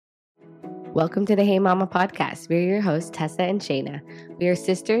Welcome to the Hey Mama podcast. We're your hosts, Tessa and Shaina. We are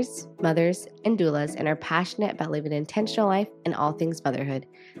sisters, mothers, and doulas and are passionate about living an intentional life and all things motherhood.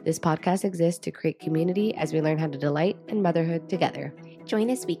 This podcast exists to create community as we learn how to delight in motherhood together. Join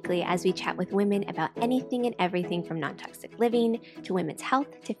us weekly as we chat with women about anything and everything from non-toxic living to women's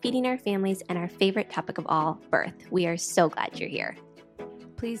health to feeding our families and our favorite topic of all, birth. We are so glad you're here.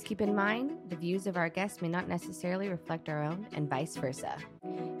 Please keep in mind the views of our guests may not necessarily reflect our own and vice versa.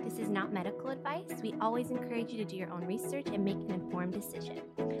 This is not medical advice. We always encourage you to do your own research and make an informed decision.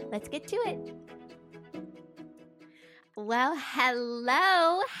 Let's get to it. Well,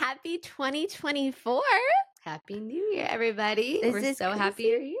 hello. Happy 2024. Happy New Year, everybody. We're so happy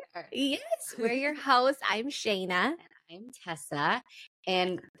you're here. Yes, we're your hosts. I'm Shaina. I'm Tessa.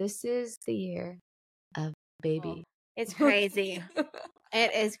 And this is the year of baby. It's crazy.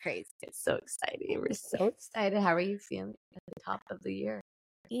 It is crazy. It's so exciting. We're so excited. How are you feeling at the top of the year?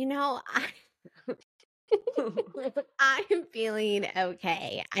 You know, I'm feeling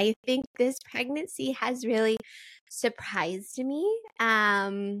okay. I think this pregnancy has really surprised me.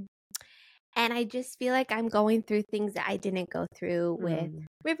 And I just feel like I'm going through things that I didn't go through with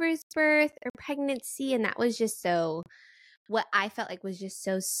River's birth or pregnancy. And that was just what I felt like was just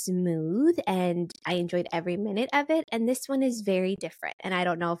so smooth, and I enjoyed every minute of it. And this one is very different. And I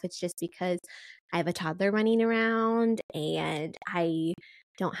don't know if it's just because I have a toddler running around and I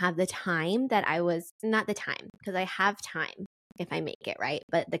don't have the time that not the time, because I have time if I make it, right?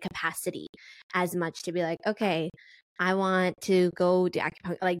 But the capacity as much to be like, okay, I want to go to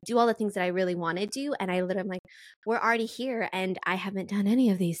acupuncture, like do all the things that I really want to do. And I literally am like, we're already here and I haven't done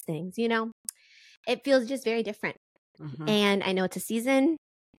any of these things, you know? It feels just very different. Mm-hmm. And I know it's a season,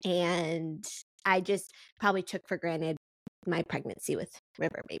 and I just probably took for granted my pregnancy with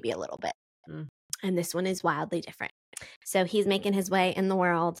River maybe a little bit. And this one is wildly different. So he's making his way in the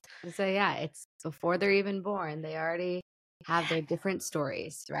world. So yeah, it's before they're even born. They already have their different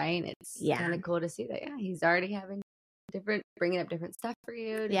stories, right? It's kind of cool to see that, he's already having bringing up different stuff for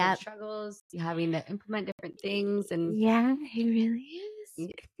you, different struggles, having to implement different things. And yeah, he really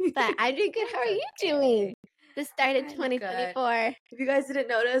is. But I'm doing good. How are you doing? The start of 2024. If you guys didn't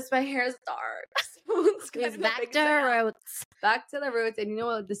notice, my hair is dark. So it's back to our roots. Back to the roots. And you know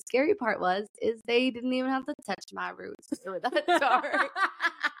what the scary part is they didn't even have to touch my roots. It was that dark.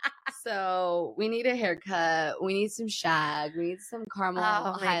 So we need a haircut. We need some shag. We need some caramel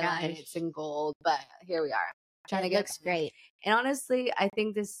highlights and gold. But here we are. Trying to get straight. And honestly, I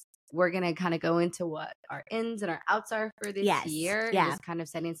think we're going to kind of go into what our ins and our outs are for this year. Yeah. And just kind of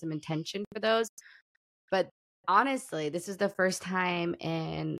setting some intention for those. But honestly, this is the first time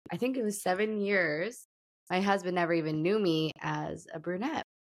in, I think it was 7 years, my husband never even knew me as a brunette.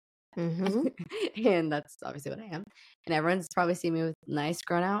 Mm-hmm. And that's obviously what I am. And everyone's probably seen me with nice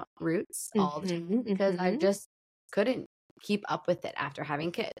grown out roots all the time because I just couldn't keep up with it after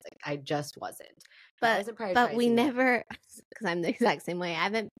having kids. Like, I just wasn't. But we never, because I'm the exact same way. I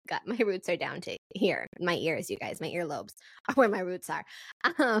haven't got, my roots are down to here. My ears, you guys, my earlobes are where my roots are.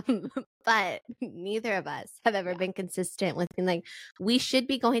 But neither of us have ever been consistent with being like, we should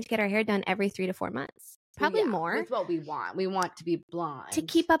be going to get our hair done every 3 to 4 months. Probably more. That's what we want. We want to be blonde. To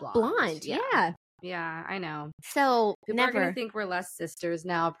keep up blonde. Yeah. Yeah, I know. So people are gonna think we're less sisters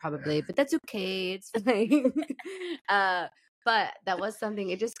now, probably, but that's okay. It's fine. But that was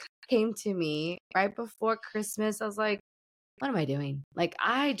something. It just came to me right before Christmas. I was like, "What am I doing? Like,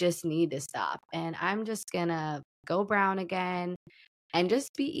 I just need to stop, and I'm just gonna go brown again, and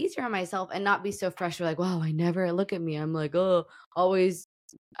just be easier on myself, and not be so fresh. We're like, wow, I never look at me. I'm like, oh, always."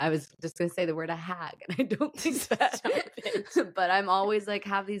 I was just going to say the word a hag, and I don't think that. But I'm always like,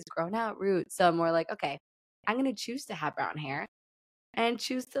 have these grown out roots. So I'm more like, okay, I'm going to choose to have brown hair and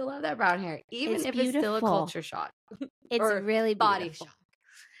choose to love that brown hair, even if it's still a culture shock. It's really body beautiful. shock.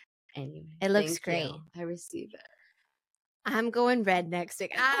 Anyway, it looks great. I receive it. I'm going red next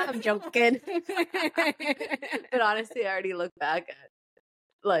week. I'm joking. But honestly, I already look back at,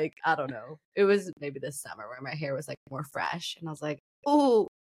 like, I don't know. It was maybe this summer where my hair was like more fresh, and I was like, oh,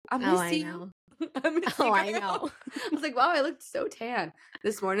 I miss you. I know. I was like, wow, I looked so tan.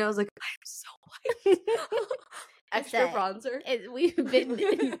 This morning I was like, I'm so white. Extra bronzer. We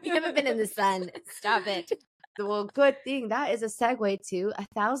haven't been in the sun. Stop it. Well, good thing. That is a segue to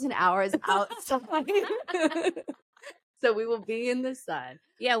 1,000 hours outside. So we will be in the sun.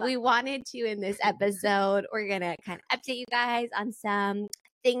 Yeah, we wanted to in this episode. We're going to kind of update you guys on some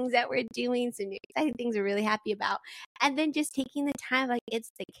things that we're doing, some exciting things we're really happy about. And then just taking the time, like it's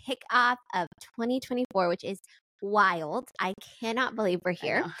the kickoff of 2024, which is wild. I cannot believe we're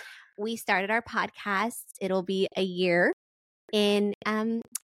here. We started our podcast. It'll be a year in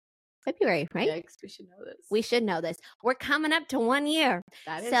February, right? Yikes, we should know this. We should know this. We're coming up to 1 year.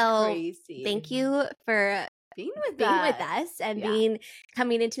 That is so crazy. Thank you for being with us and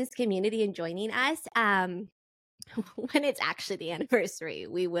coming into this community and joining us. When it's actually the anniversary,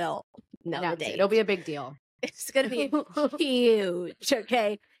 we will know the date. It'll be a big deal. It's going to be huge.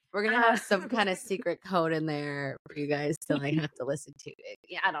 Okay. We're going to have some kind of secret code in there for you guys to like have to listen to it.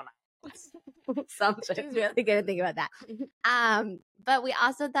 Yeah, I don't know. Something. She's really good to think about that. But we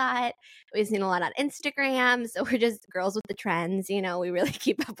also thought we've seen a lot on Instagram. So we're just girls with the trends. You know, we really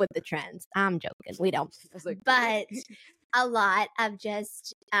keep up with the trends. I'm joking. We don't. But a lot of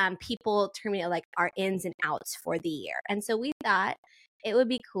just people terminate like our ins and outs for the year. And so we thought it would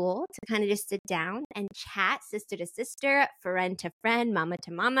be cool to kind of just sit down and chat sister to sister, friend to friend, mama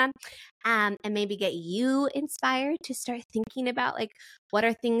to mama, and maybe get you inspired to start thinking about like what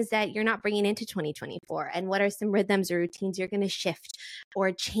are things that you're not bringing into 2024 and what are some rhythms or routines you're going to shift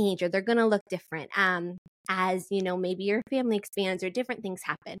or change or they're going to look different as, you know, maybe your family expands or different things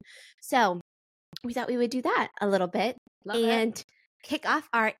happen. So we thought we would do that a little bit and kick off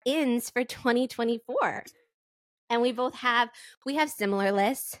our ins for 2024. And we have similar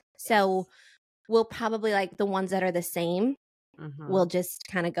lists. So we'll probably like the ones that are the same. We'll just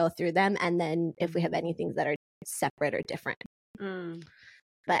kind of go through them. And then if we have any things that are separate or different.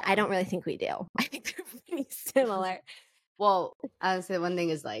 But I don't really think we do. I think they're pretty similar. Well, I would say one thing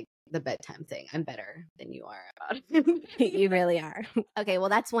is like the bedtime thing. I'm better than you are about it. You really are. Okay, well,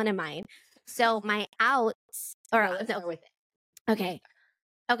 that's one of mine. So my outs, or let's start with it. Okay.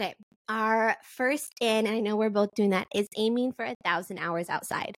 Our first in, and I know we're both doing that, is aiming for 1,000 hours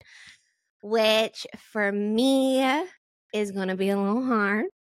outside, which for me is going to be a little hard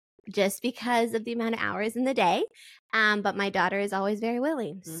just because of the amount of hours in the day. But my daughter is always very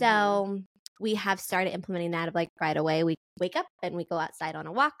willing. So we have started implementing that of like right away. We wake up and we go outside on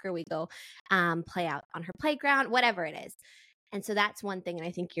a walk or we go play out on her playground, whatever it is. And so that's one thing. And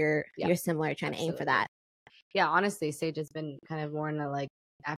I think you're similar, trying to aim for that. Yeah, honestly, Sage has been kind of more in a like,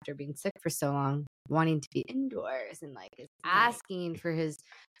 after being sick for so long, wanting to be indoors and like is asking for his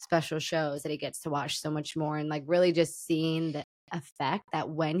special shows that he gets to watch so much more and like really just seeing the effect that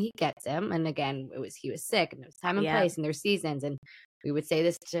when he gets him, and again, he was sick and there was time and place and there's seasons, and we would say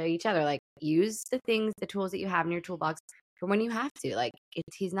this to each other, like use the tools that you have in your toolbox for when you have to. Like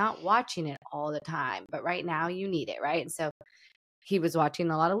he's not watching it all the time, but right now you need it, right? And so he was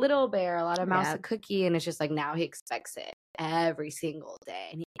watching a lot of Little Bear, a lot of Mouse and Cookie, and it's just like now he expects it every single day,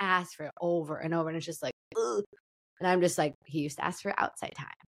 and he asks for it over and over, and it's just like, ugh. And I'm just like, he used to ask for outside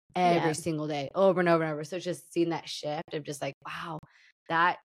time every single day, over and over and over. So it's just seeing that shift of just like, wow,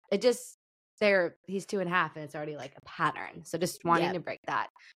 that it just there. He's 2.5, and it's already like a pattern. So just wanting to break that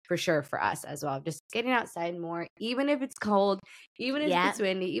for sure for us as well. Just getting outside more, even if it's cold, even if it's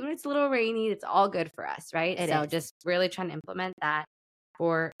windy, even if it's a little rainy, it's all good for us, right? Just really trying to implement that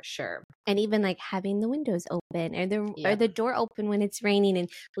for sure. And even like having the windows open or the door open when it's raining and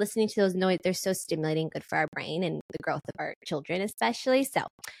listening to those noise, they're so stimulating, good for our brain and the growth of our children especially. So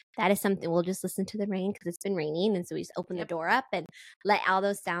that is something we'll just listen to the rain because it's been raining. And so we just open the door up and let all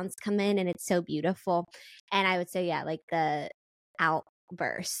those sounds come in, and it's so beautiful. And I would say, like the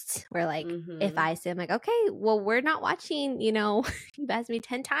outbursts where like if I say, I'm like, okay, well, we're not watching, you know, you've asked me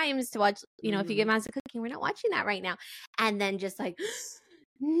 10 times to watch, you know, if you give Mouse a Cookie, we're not watching that right now. And then just like,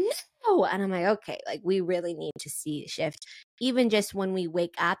 no. And I'm like, okay, like we really need to see a shift, even just when we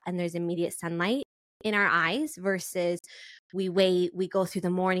wake up and there's immediate sunlight in our eyes versus we go through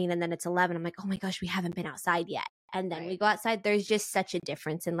the morning and then it's 11. I'm like, oh my gosh, we haven't been outside yet. And then we go outside. There's just such a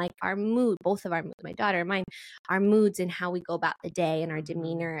difference in like our mood, both of our moods, my daughter and mine, our moods and how we go about the day and our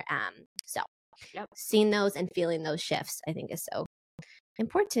demeanor. So seeing those and feeling those shifts, I think is so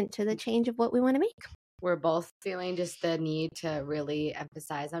important to the change of what we want to make. We're both feeling just the need to really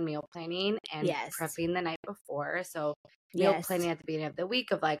emphasize on meal planning and prepping the night before. So meal planning at the beginning of the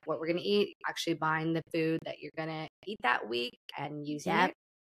week of like what we're going to eat, actually buying the food that you're going to eat that week and using it.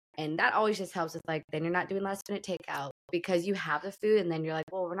 And that always just helps with like, then you're not doing last minute takeout because you have the food and then you're like,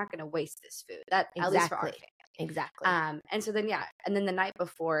 well, we're not going to waste this food. That at least for our family. Exactly. And so then, and then the night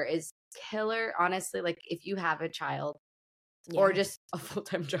before is killer. Honestly, like if you have a child, or just a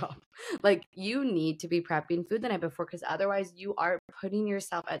full-time job, like you need to be prepping food the night before because otherwise you are putting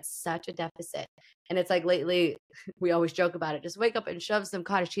yourself at such a deficit. And it's like lately we always joke about it, just wake up and shove some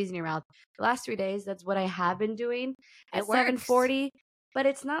cottage cheese in your mouth. The last 3 days, that's what I have been doing at 7:40, but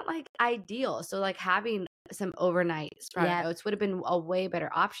it's not like ideal. So like having some overnight sprouted oats would have been a way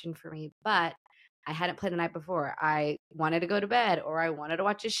better option for me, but I hadn't played the night before. I wanted to go to bed or I wanted to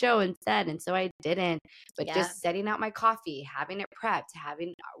watch a show instead. And so I didn't. But Yeah. just setting out my coffee, having it prepped,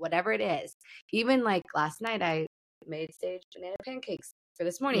 having whatever it is. Even like last night, I made stage banana pancakes for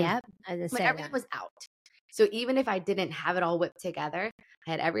this morning. Yep. I was gonna But say everything that. was out. So even if I didn't have it all whipped together,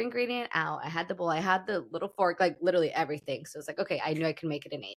 I had every ingredient out. I had the bowl. I had the little fork, like literally everything. So it's like, okay, I knew I could make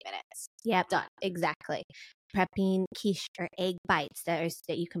it in 8 minutes. Yep. Done. Exactly. Prepping quiche or egg bites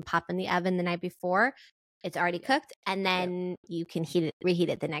that you can pop in the oven the night before. It's already cooked, and then you can reheat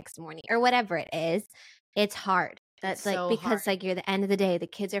it the next morning or whatever it is. It's hard. That's It's like so because hard. like you're the end of the day, the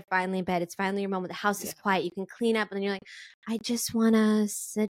kids are finally in bed. It's finally your moment. The house is quiet. You can clean up, and then you're like, I just want to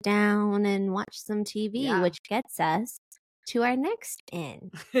sit down and watch some TV, which gets us to our next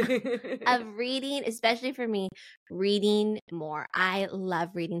end of reading, especially for me, reading more. I love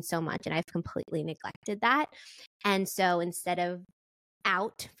reading so much, and I've completely neglected that. And so instead of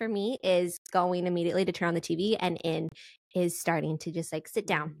out for me is going immediately to turn on the TV, and in is starting to just like sit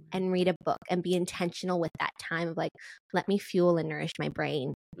down and read a book and be intentional with that time of like, let me fuel and nourish my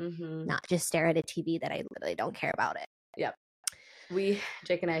brain, not just stare at a TV that I literally don't care about it. Yep.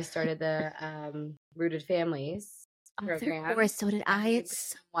 Jake and I started the Rooted Families program. Of course, so did I.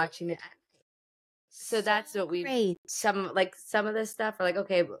 It's watching it. So that's what great. some of this stuff are like,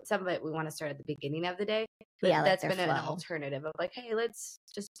 okay, some of it we want to start at the beginning of the day. But Yeah, that's like been an alternative of like, hey, let's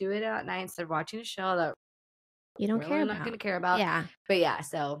just do it at night instead of watching a show that you don't care about. Not going to care about. Yeah. But yeah,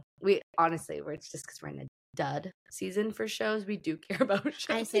 so we're just because we're in a dud season for shows, we do care about shows.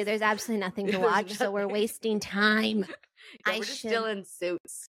 I say there's absolutely nothing to watch, so we're wasting time. We're just still in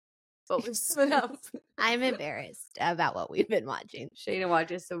Suits. But we're I'm embarrassed about what we've been watching. Shaina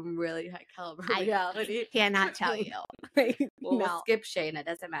watches some really high caliber reality. I cannot tell you. We'll skip Shaina,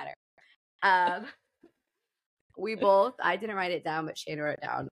 doesn't matter. I didn't write it down, but Shaina wrote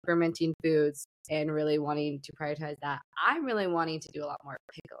down fermenting foods and really wanting to prioritize that. I'm really wanting to do a lot more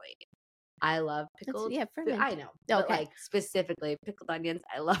pickling. I love pickled. I know. But like specifically pickled onions,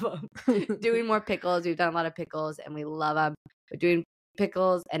 I love them. Doing more pickles. We've done a lot of pickles and we love them. But doing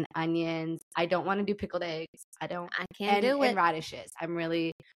pickles and onions. I don't want to do pickled eggs. I can't do it. And radishes. I'm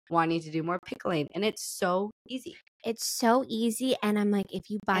really wanting to do more pickling. And it's so easy. It's so easy. And I'm like, if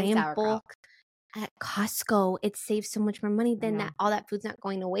you buy in bulk at Costco, it saves so much more money. Then all that food's not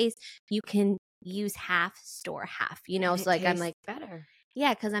going to waste. You can use half, store half, so like I'm like better.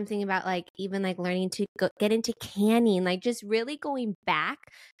 Yeah, because I'm thinking about like even like learning to get into canning, like just really going back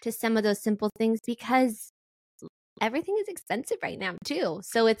to some of those simple things because everything is expensive right now too.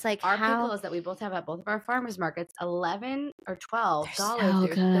 So it's like our pickles that we both have at both of our farmers markets, $11 or $12. So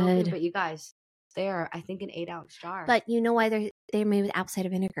good. But you guys, they are, I think, an 8-ounce jar. But you know why they're made with apple cider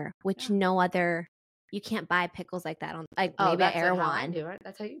vinegar, which no other. You can't buy pickles like that on like maybe at Erewhon.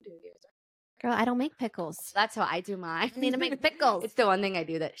 That's how you do yours. Girl, I don't make pickles. That's how I do mine. I need to make pickles. It's the one thing I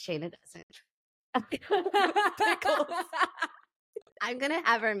do that Shaina doesn't. Pickles. I'm gonna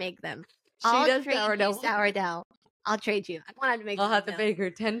have her make them. I'll trade you sourdough. I'll trade you. I want to make. I'll have to make her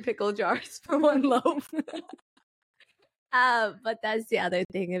 10 pickle jars for one loaf. But that's the other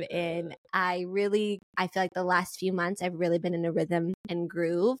thing of in. I feel like the last few months I've really been in a rhythm and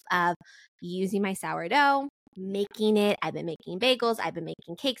groove of using my sourdough, making it. I've been making bagels. I've been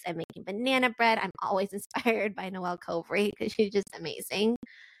making cakes. I'm making banana bread. I'm always inspired by Noelle Covry because she's just amazing.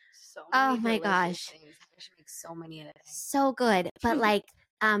 Oh my gosh. Things. I should make so many in a day. So good. But like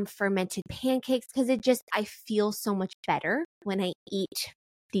fermented pancakes because I feel so much better when I eat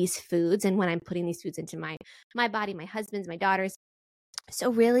these foods and when I'm putting these foods into my body, my husband's, my daughter's.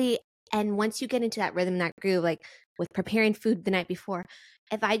 So really, and once you get into that rhythm, that groove, like with preparing food the night before,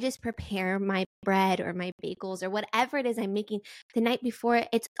 if I just prepare my bread or my bagels or whatever it is I'm making the night before,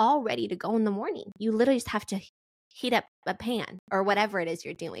 it's all ready to go in the morning. You literally just have to heat up a pan or whatever it is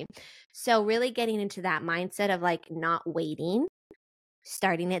you're doing. So really getting into that mindset of like not waiting,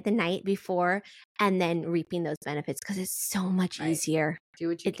 starting it the night before and then reaping those benefits because it's so much easier. Do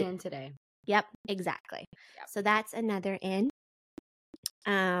what you can today. Yep, exactly. Yep. So that's another in.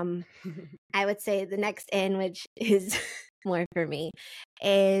 I would say the next in, which is more for me,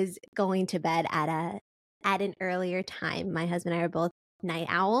 is going to bed at an earlier time. My husband and I are both night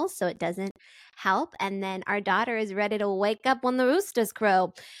owls, so it doesn't help. And then our daughter is ready to wake up when the roosters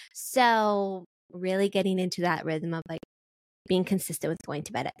crow. So really getting into that rhythm of like being consistent with going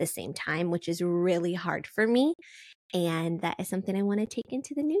to bed at the same time, which is really hard for me. And that is something I want to take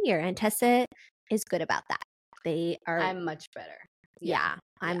into the new year. And Tessa is good about that. I'm much better. Yeah.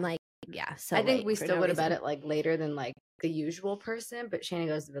 I'm like, so I think we still go to bed at like later than like the usual person, but Shaina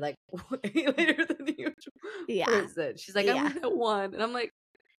goes to bed like way later than the usual person. She's like, I'm at 1. And I'm like,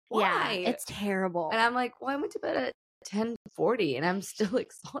 Why? Yeah, it's terrible. And I'm like, well, I went to bed at 10:40 and I'm still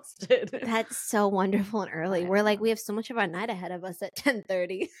exhausted. That's so wonderful and early. I We're like, know. we have so much of our night ahead of us at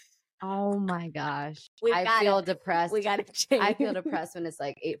 10:30. Oh my gosh. We I gotta- feel depressed. We got to change. I feel depressed when it's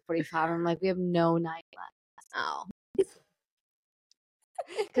like 8:45. I'm like, we have no night left. Oh,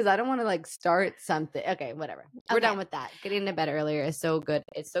 Because I don't want to like start something. Okay, whatever. We're Okay. done with that. Getting to bed earlier is so good.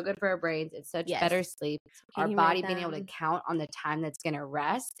 It's so good for our brains. It's such Yes. better sleep. Our Getting body rid being able to them. count on the time that's going to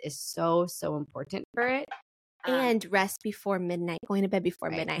rest is so, so important for it. And rest before midnight, going to bed before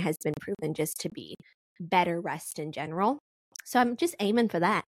Right. midnight has been proven just to be better rest in general. So I'm just aiming for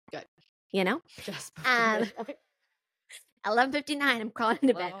that. Good. You know? Just 11:59, I'm crawling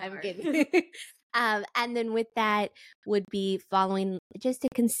into bed. I'm Lord. kidding. And then with that would be following just a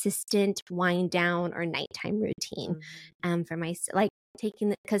consistent wind down or nighttime routine. For my, like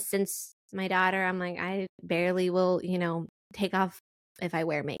taking, because since my daughter, I'm like, I barely will, take off if I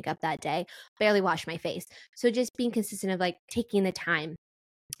wear makeup that day, barely wash my face. So just being consistent of like taking the time,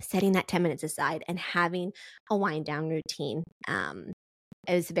 setting that 10 minutes aside and having a wind down routine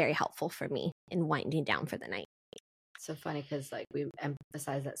is very helpful for me in winding down for the night. So funny because like we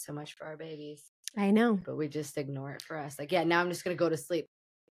emphasize that so much for our babies, I know. but we just ignore it for us. Like, yeah, now I'm just gonna go to sleep.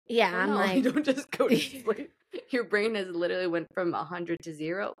 Yeah, Well, I'm no, like, you don't just go to sleep. Your brain has literally went from 100 to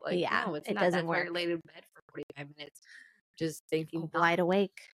 0. Like, Yeah, no, it's it not. doesn't That's why work. you're laid in bed for 45 minutes, just thinking. wide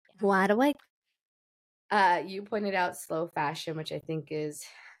awake. Wide awake. You pointed out slow fashion, which I think is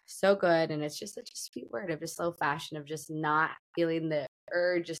so good, and it's just such a sweet word of just slow fashion, of just not feeling the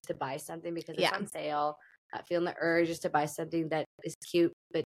urge just to buy something because it's Yeah. on sale, not feeling the urge just to buy something that is cute,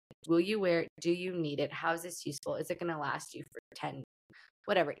 but will you wear it? Do you need it? How is this useful? Is it going to last you for 10,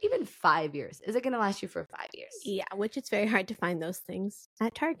 whatever, even 5 years? Is it going to last you for 5 years? Yeah, which it's very hard to find those things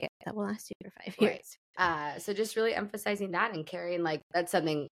at Target that will last you for 5 years. Right. So just really emphasizing that and carrying, like, that's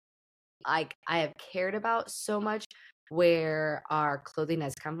something like I have cared about so much, where our clothing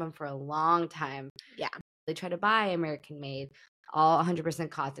has come from for a long time. Yeah. They try to buy American made, all 100%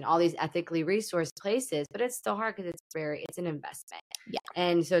 cotton, all these ethically resourced places, but it's still hard because it's an investment. Yeah.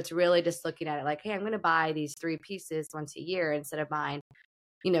 And so it's really just looking at it like, hey, I'm going to buy these 3 pieces once a year instead of buying,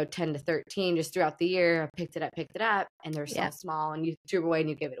 10 to 13 just throughout the year. I picked it up, and they're so small, and you threw it away and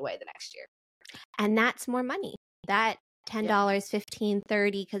you give it away the next year. And that's more money. That $10, $15,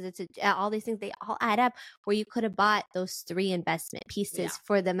 $30, because it's all these things, they all add up, where you could have bought those 3 investment pieces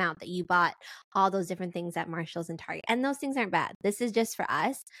for the amount that you bought all those different things at Marshall's and Target. And those things aren't bad. This is just for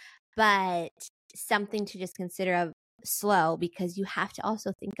us, but something to just consider of slow, because you have to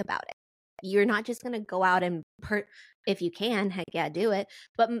also think about it. You're not just going to go out and if you can, heck yeah, do it.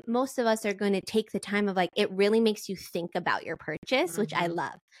 But most of us are going to take the time of, like, it really makes you think about your purchase, which I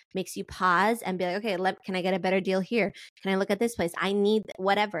love. Makes you pause and be like, okay, can I get a better deal here? Can I look at this place? I need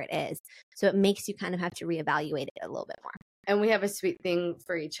whatever it is. So it makes you kind of have to reevaluate it a little bit more. And we have a sweet thing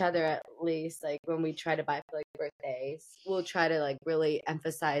for each other, at least, like when we try to buy for like birthdays, we'll try to like really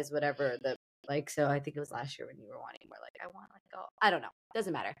emphasize whatever so I think it was last year when you were wanting more, like, I want like, I don't know,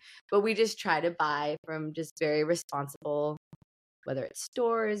 doesn't matter. But we just try to buy from just very responsible, whether it's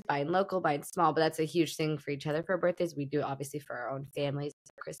stores, buying local, buying small, but that's a huge thing for each other for birthdays. We do it obviously for our own families,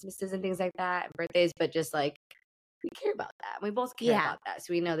 Christmases and things like that, and birthdays, but just like, we care about that. We both care about that.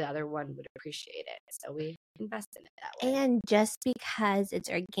 So we know the other one would appreciate it. So we invest in it that way. And just because it's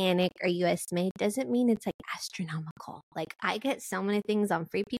organic or US made doesn't mean it's like astronomical. Like, I get so many things on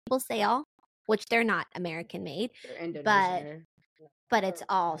Free People sale, which they're not American made, but it's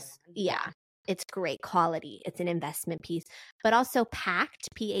all, it's great quality. It's an investment piece, but also Pact,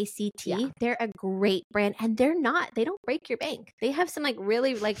 PACT. They're a great brand, and they don't break your bank. They have some like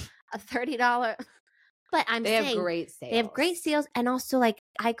really like a $30, but they have great sales. They have great sales. And also, like,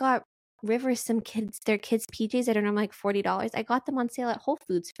 I got River their kids PJs that are normally like $40. I got them on sale at Whole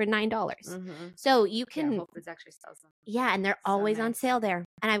Foods for $9. So you can, Whole Foods actually sells them. Yeah, and they're always on sale there.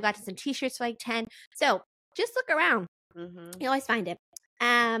 And I've gotten some t-shirts for like 10. So just look around. You always find it.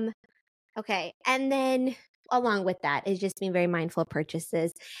 Okay. And then along with that is just being very mindful of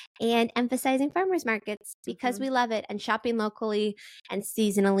purchases and emphasizing farmers markets, because we love it, and shopping locally and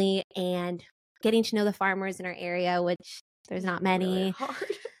seasonally and getting to know the farmers in our area, which there's not many. Really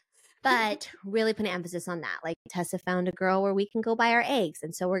but really putting emphasis on that. Like, Tessa found a girl where we can go buy our eggs.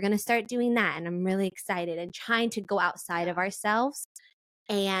 And so we're going to start doing that. And I'm really excited and trying to go outside of ourselves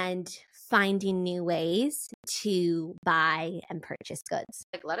and finding new ways to buy and purchase goods.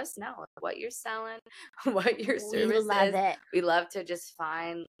 Like, let us know what you're selling, what your service is. Love it. We love to just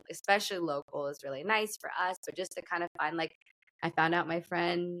find, especially local is really nice for us, but just to kind of find, like, I found out my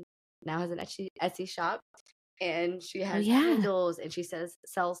friend now has an Etsy shop, and she Oh, has yeah. candles, and she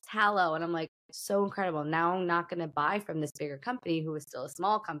sells tallow. And I'm like, so incredible. Now I'm not going to buy from this bigger company who is still a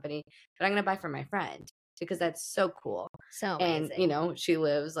small company, but I'm going to buy from my friend because that's so cool. So And, amazing. you know, she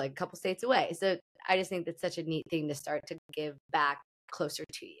lives like a couple states away. So I just think that's such a neat thing to start to give back closer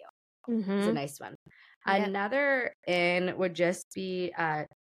to you. It's a Mm-hmm. nice one. Yep. Another in would just be,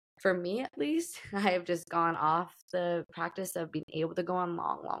 for me at least, I have just gone off the practice of being able to go on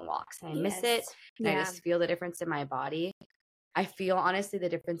long, long walks. And I miss it. Yes. And I Yeah. just feel the difference in my body. I feel honestly the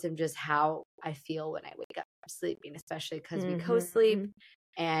difference in just how I feel when I wake up from sleeping, especially because we co-sleep Mhm.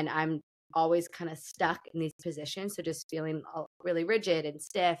 and I'm always kind of stuck in these positions. So just feeling really rigid and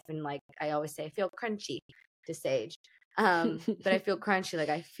stiff. And like I always say, I feel crunchy to Sage. But I feel crunchy. Like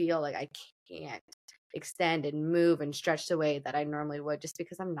I feel like I can't extend and move and stretch the way that I normally would just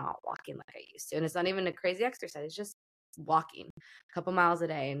because I'm not walking like I used to. And it's not even a crazy exercise. It's just walking a couple miles a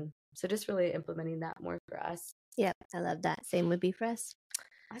day. And so just really implementing that more for us. Yep. I love that. Same would be for us.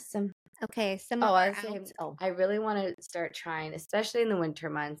 Awesome. Okay. Some Oh, of I our was saying, outs. I really want to start trying, especially in the winter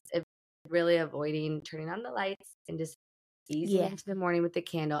months, really avoiding turning on the lights and just easing Yeah. into the morning with the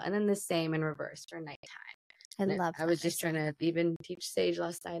candle, and then the same in reverse for nighttime. I And love I was just trying to even teach Sage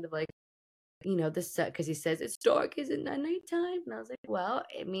last night of like, you know, this because he says it's dark, isn't that nighttime? And I was like, well,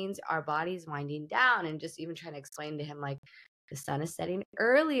 it means our body's winding down, and just even trying to explain to him like the sun is setting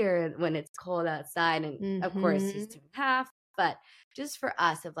earlier when it's cold outside, and of course he's 2.5, but just for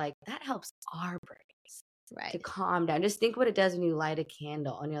us of like that helps our brains to Right. calm down. Just think what it does when you light a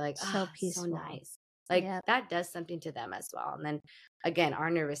candle and you're like, So oh, so peaceful. nice. Like Yep. that does something to them as well. And then again, our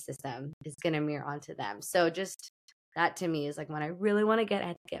nervous system is going to mirror onto them. So just that to me is like when I really want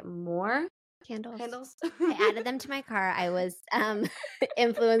to get more candles. I added them to my car. I was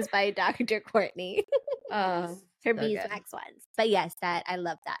influenced by Dr. Courtney. Her so beeswax ones. But yes, that I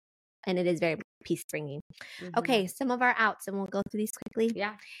love that. And it is very peace bringing. Mhm. Okay, some of our outs, and we'll go through these quickly.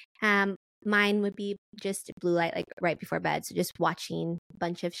 Yeah. Mine would be just blue light, like right before bed. So just watching a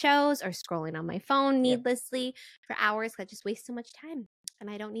bunch of shows or scrolling on my phone needlessly for hours. I just waste so much time. And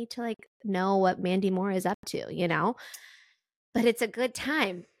I don't need to like know what Mandy Moore is up to, you know? But it's a good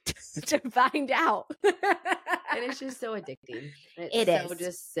time to find out. And it's just so addicting. It so is.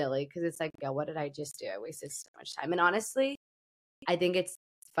 just silly because it's like, yo, what did I just do? I wasted so much time. And honestly, I think it's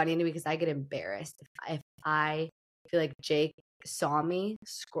funny to me because I get embarrassed if I feel like Jake saw me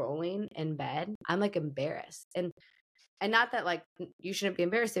scrolling in bed. I'm like embarrassed. And not that like you shouldn't be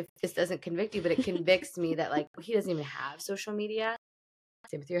embarrassed if this doesn't convict you, but it convicts me that like he doesn't even have social media.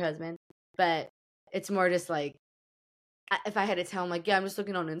 Same with your husband. But it's more just like if I had to tell him like, yeah, I'm just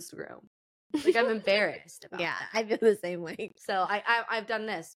looking on Instagram. Like I'm embarrassed about Yeah, that. I feel the same way. So I've done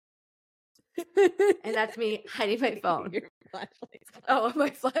this. And that's me hiding my phone. Your flashlight's on. Oh, my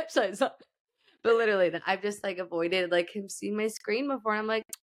flashlight's on. But literally, that I've just like avoided like him seeing my screen before. And I'm like,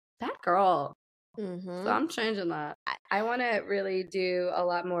 that girl. So I'm changing that. I want to really do a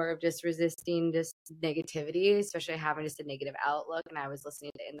lot more of just resisting just negativity, especially having just a negative outlook. And I was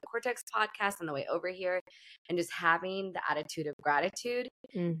listening to In the Cortex podcast on the way over here and just having the attitude of gratitude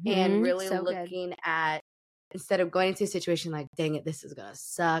and really So good. looking at, instead of going into a situation like, dang it, this is going to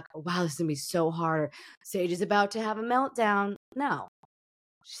suck. Or, wow, this is going to be so hard. Or Sage is about to have a meltdown. No.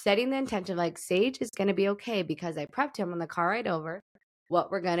 Setting the intention of like, Sage is going to be okay because I prepped him on the car ride over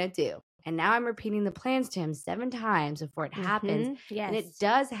what we're going to do. And now I'm repeating the plans to him 7 times before it happens. Yes. And it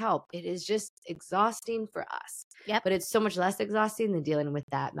does help. It is just exhausting for us. Yep. But it's so much less exhausting than dealing with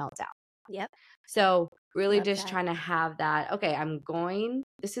that meltdown. Yep. So really Love just that. trying to have that, okay,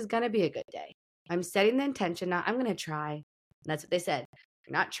 this is going to be a good day. I'm setting the intention. Now I'm going to try. And that's what they said.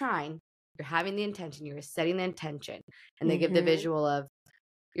 You're not trying. You're having the intention. You're setting the intention. And they give the visual of,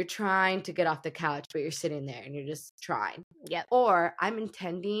 you're trying to get off the couch, but you're sitting there and you're just trying. Yep. Or I'm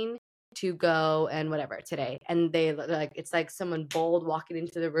intending to go and whatever today. And they're like, it's like someone bold walking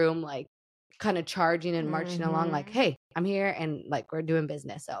into the room, like kind of charging and marching along, like, hey, I'm here and like we're doing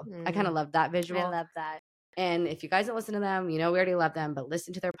business. So I kind of love that visual. I love that. And if you guys don't listen to them, you know, we already love them, but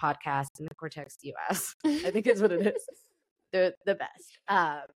listen to their podcast in the Cortex US. I think is what it is. They're the best.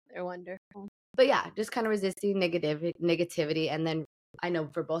 They're wonderful. But yeah, just kind of resisting negativity. And then I know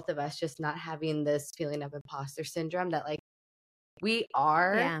for both of us, just not having this feeling of imposter syndrome that like we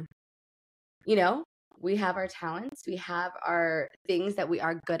are, you know, we have our talents, we have our things that we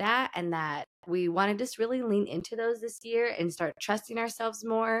are good at, and that we want to just really lean into those this year and start trusting ourselves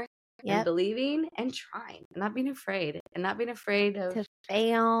more and believing and trying and not being afraid of to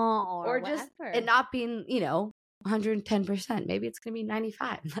fail or just whatever. and not being, you know, 110%. Maybe it's going to be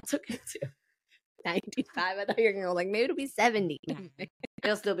 95. That's okay too. 95. I thought you were going to go like, maybe it'll be 70.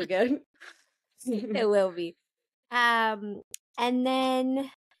 It'll still be good. It will be. And then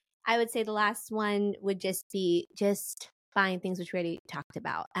I would say the last one would just be buying things, which we already talked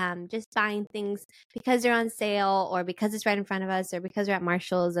about. Just buying things because they're on sale or because it's right in front of us or because we're at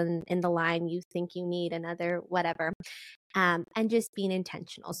Marshall's and in the line you think you need another whatever. And just being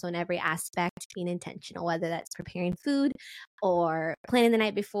intentional. So in every aspect, being intentional, whether that's preparing food or planning the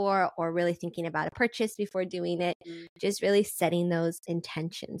night before or really thinking about a purchase before doing it, just really setting those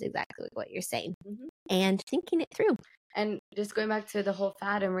intentions, exactly like what you're saying, and thinking it through. And just going back to the whole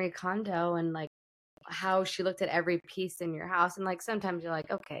fat and Marie Kondo and like how she looked at every piece in your house. And like sometimes you're like,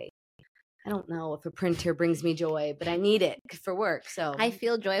 okay, I don't know if a printer brings me joy, but I need it for work. So I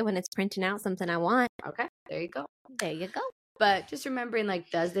feel joy when it's printing out something I want. Okay, there you go. There you go. But just remembering, like,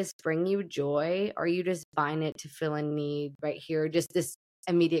 does this bring you joy? Or are you just buying it to fill a need right here? Just this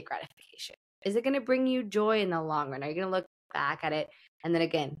immediate gratification. Is it going to bring you joy in the long run? Are you going to look back at it? And then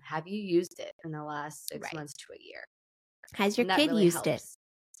again, have you used it in the last 6 months to a year? Has your kid really used it?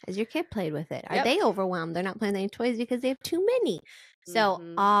 Has your kid played with it? Are they overwhelmed? They're not playing any toys because they have too many. So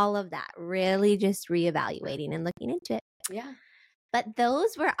all of that, really just reevaluating and looking into it. Yeah. But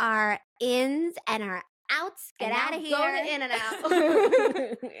those were our ins and our outs. Get out of here. Go to In-N-Out.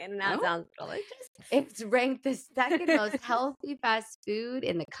 In-N-Out sounds delicious. It's ranked the second most healthy fast food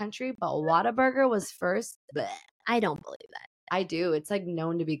in the country, but Whataburger was first. Blech. I don't believe that. I do. It's like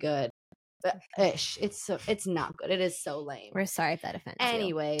known to be good. But it's not good. It is so lame. We're sorry if that offends you.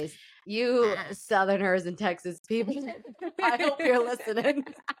 Anyways, you Southerners and Texas people, I hope you're listening.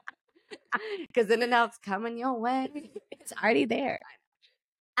 Because In-N-Out's coming your way. It's already there.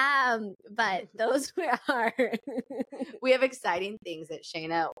 But those were our we have exciting things that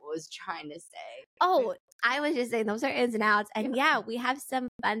SHAINA was trying to say. Oh, I was just saying those are ins and outs. And yeah, we have some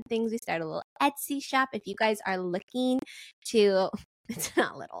fun things. We started a little Etsy shop. If you guys are looking to, it's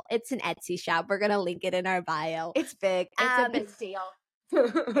not little, it's an Etsy shop. We're gonna link it in our bio. It's big. It's a big deal.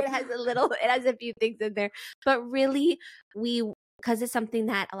 It has a few things in there. But really, because it's something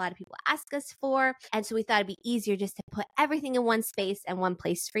that a lot of people ask us for. And so we thought it'd be easier just to put everything in one space and one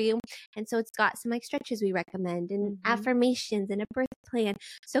place for you. And so it's got some like stretches we recommend and affirmations and a birth plan.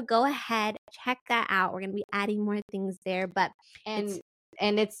 So go ahead, check that out. We're going to be adding more things there, and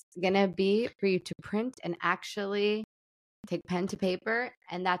it's going to be for you to print and actually take pen to paper.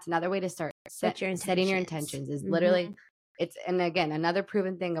 And that's another way to start setting your intentions is literally and again, another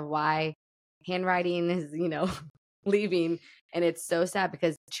proven thing of why handwriting is, leaving. And it's so sad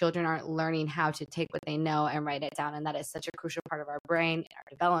because children aren't learning how to take what they know and write it down. And that is such a crucial part of our brain and our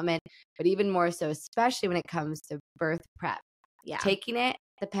development, but even more so, especially when it comes to birth prep. Yeah. Taking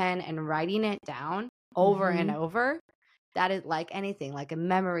the pen and writing it down over and over, that is like anything, like a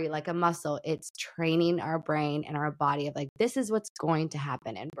memory, like a muscle. It's training our brain and our body of like, this is what's going to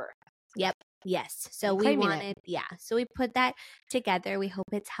happen in birth. Yep. Yes. So we wanted, so we put that together. We hope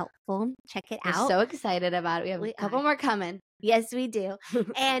it's helpful. Check it out. We're so excited about it. We have a couple more coming. Yes, we do.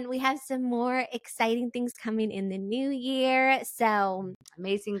 And we have some more exciting things coming in the new year. So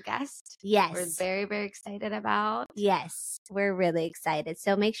amazing guest. Yes. We're very, very excited about. Yes, we're really excited.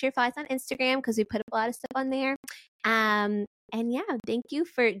 So make sure you follow us on Instagram because we put a lot of stuff on there. And yeah, thank you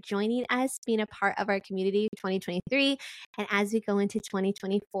for joining us, being a part of our community 2023. And as we go into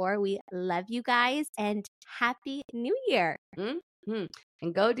 2024, we love you guys and Happy New Year. And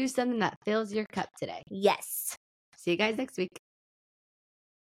go do something that fills your cup today. Yes. See you guys next week.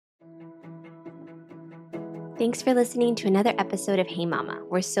 Thanks for listening to another episode of Hey Mama.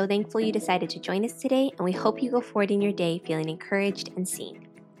 We're so thankful you decided to join us today, and we hope you go forward in your day feeling encouraged and seen.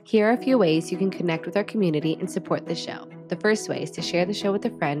 Here are a few ways you can connect with our community and support the show. The first way is to share the show with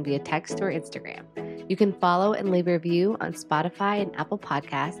a friend via text or Instagram. You can follow and leave a review on Spotify and Apple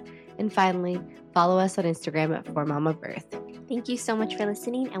Podcasts. And finally, follow us on Instagram at 4MamaBirth. Thank you so much for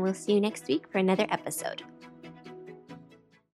listening, and we'll see you next week for another episode.